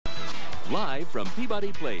live from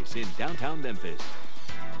Peabody Place in downtown Memphis.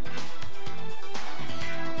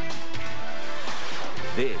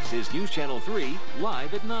 This is News Channel 3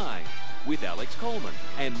 Live at 9 with Alex Coleman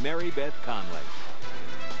and Mary Beth Conley.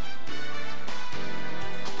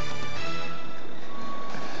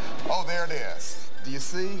 Oh, there it is. Do you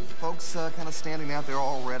see folks kind of standing out there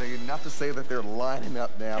already? Not to say that they're lining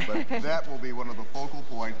up now, but that will be one of the focal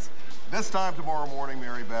points this time tomorrow morning,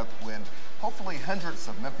 Mary Beth, when hopefully hundreds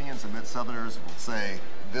of Memphians and Mid-Southerners will say,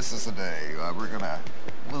 this is the day. We're going to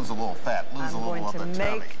lose a little fat, lose a little of the tummy. I'm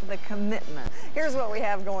going to make the commitment. Here's what we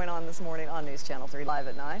have going on this morning on News Channel 3 Live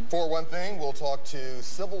at 9. For one thing, we'll talk to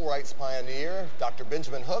civil rights pioneer Dr.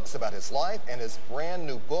 Benjamin Hooks about his life and his brand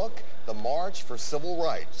new book, The March for Civil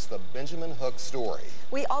Rights, the Benjamin Hooks story.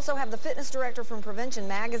 We also have the fitness director from Prevention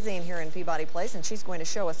Magazine here in Peabody Place, and she's going to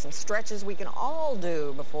show us some stretches we can all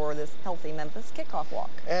do before this Healthy Memphis kickoff walk.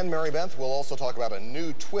 And Mary Beth will also talk about a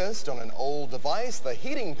new twist on an old device, the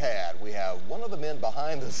heating pad. We have one of the men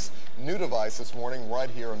behind this new device this morning right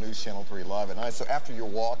here on News Channel 3 Live at 9. So after your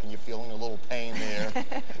walk and you're feeling a little pain there,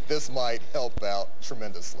 this might help out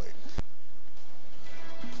tremendously.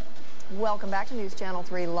 Welcome back to News Channel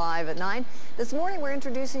 3 Live at 9. This morning we're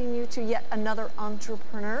introducing you to yet another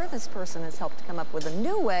entrepreneur. This person has helped come up with a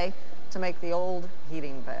new way to make the old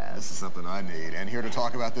heating pad. This is something I need. And here to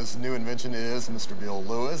talk about this new invention is Mr. Bill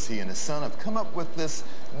Lewis. He and his son have come up with this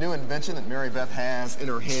new invention that Mary Beth has in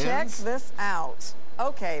her hands. Check this out.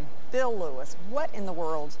 Okay, Bill Lewis, what in the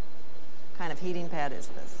world kind of heating pad is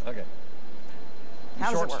this? Okay.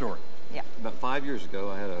 How does it work? Short story. Yeah. About 5 years ago,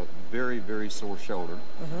 I had a very, very sore shoulder.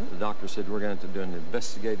 The doctor said, we're going to do an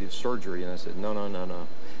investigative surgery. And I said, no, no, no, no.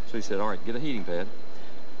 So he said, all right, get a heating pad.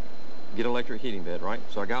 Get an electric heating pad, right?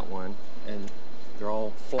 So I got one, and they're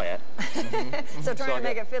all flat. So trying to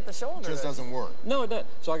make it fit the shoulder. Just doesn't work. No, it doesn't.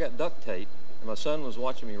 So I got duct tape, and my son was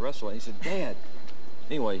watching me wrestle, and he said, Dad.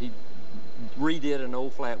 Anyway, he redid an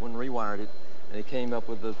old flat one, rewired it, and he came up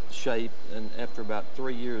with the shape, and after about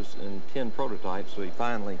 3 years and 10 prototypes, so he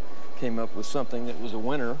finally came up with something that was a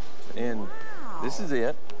winner, and this is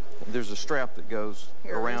it. There's a strap that goes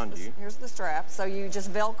around you. Here's the strap, so you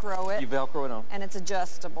just Velcro it. You Velcro it on. And it's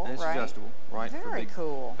adjustable, and it's right? adjustable, right? Very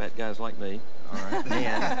cool. Fat guys like me. All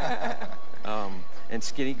right. And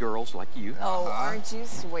skinny girls like you. Oh, aren't you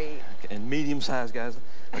sweet? And medium-sized guys.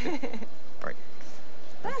 Okay. All right.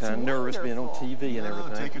 That's I'm kind of nervous being on TV and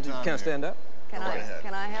everything. Take your time. Can I stand up? Can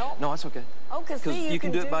I help? No, it's okay. Oh, because see, you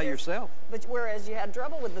can do it by yourself. But whereas you had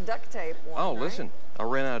trouble with the duct tape one, Oh, right? listen, I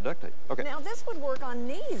ran out of duct tape. Okay. Now this would work on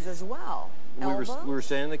knees as well. We were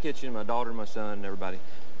standing in the kitchen, my daughter, my son, and everybody.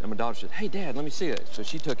 And my daughter said, hey, Dad, let me see it. So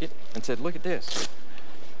she took it and said, look at this.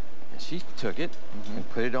 And she took it and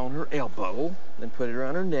put it on her elbow, then put it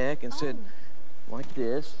around her neck and said, like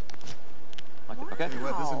this. Like Wow. Okay.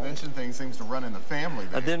 What, this invention thing seems to run in the family.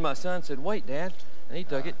 And then my son said, wait, Dad. And he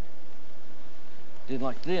took it, did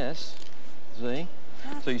like this, see?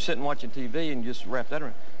 So you're sitting watching TV and you just wrap that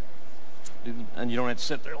around. And you don't have to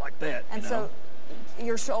sit there like that. And so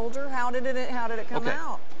your shoulder, how did it come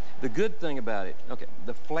out? The good thing about it,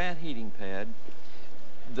 the flat heating pad,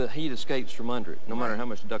 the heat escapes from under it, no matter how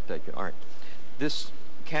much duct tape. All right, this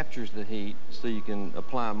captures the heat so you can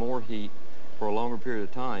apply more heat for a longer period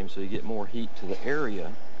of time so you get more heat to the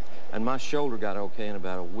area. And my shoulder got okay in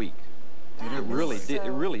about a week. It really did.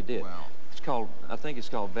 It really did. Wow. It's called, I think it's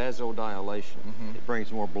called vasodilation. It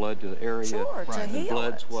brings more blood to the area. Sure, to heal The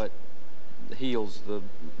blood's what heals the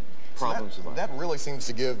problems of that really seems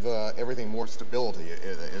to give everything more stability.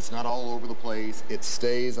 It's not all over the place. It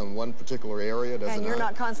stays on one particular area, doesn't it? And you're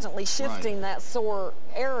not constantly shifting that sore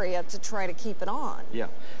area to try to keep it on. Yeah,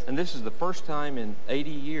 and this is the first time in 80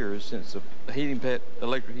 years since the heating pad,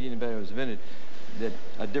 electric heating pad was invented, that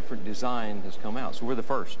a different design has come out. So we're the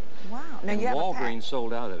first. Wow. Now And you have Walgreens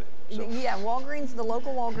sold out of it. So Yeah, Walgreens, the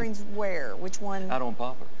local Walgreens where? Which one? out on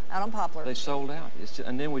Poplar. Out on Poplar. They sold out.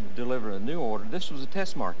 And then we delivered a new order. This was a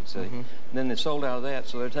test market, see? And then they sold out of that.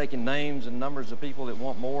 So they're taking names and numbers of people that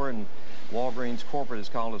want more, and Walgreens corporate has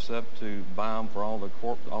called us up to buy them for all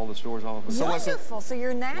the stores all over the country. Wonderful. So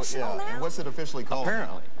you're national now? And what's it officially called?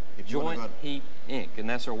 Apparently. Joint Heat Inc., and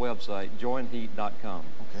that's our website, jointheat.com.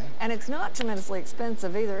 Okay. And it's not tremendously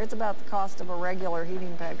expensive either. It's about the cost of a regular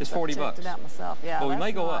heating pad. It's $40. I've checked it out myself. Yeah, Well, we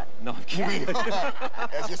may go up. No, I'm kidding.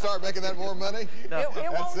 As you start making that more money?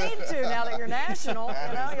 It won't need to now that you're national.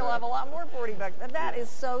 You know, you'll have a lot more $40. That is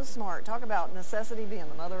so smart. Talk about necessity being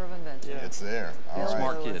the mother of invention. It's there. All right. Smart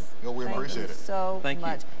smart kid. Well, we appreciate it. So Thank you.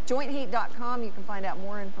 much. Jointheat.com, you can find out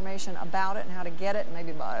more information about it and how to get it, and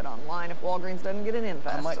maybe buy it online if Walgreens doesn't get it in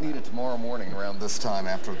fast I might need it tomorrow morning around this time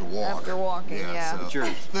after the walk. After walking, yeah. So, It's yours.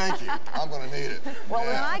 thank you. I'm going to need it. Well,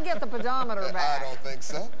 then Yeah. I get the pedometer I back. don't think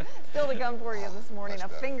so. Still to come for you this morning, Much a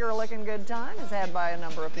better. finger-looking good time is had by a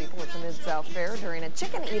number of people at the Mid-South Fair during a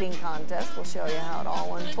chicken eating contest. We'll show you how it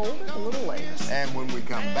all unfolded a little later. And when we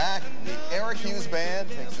come back, the Eric Hughes Band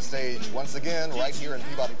takes the stage once again right here in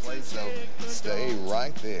Peabody Place, so stay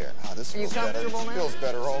right there. Ah, this Are you feels better. comfortable now? Feels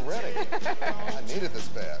better already. I needed this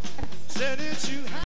bad.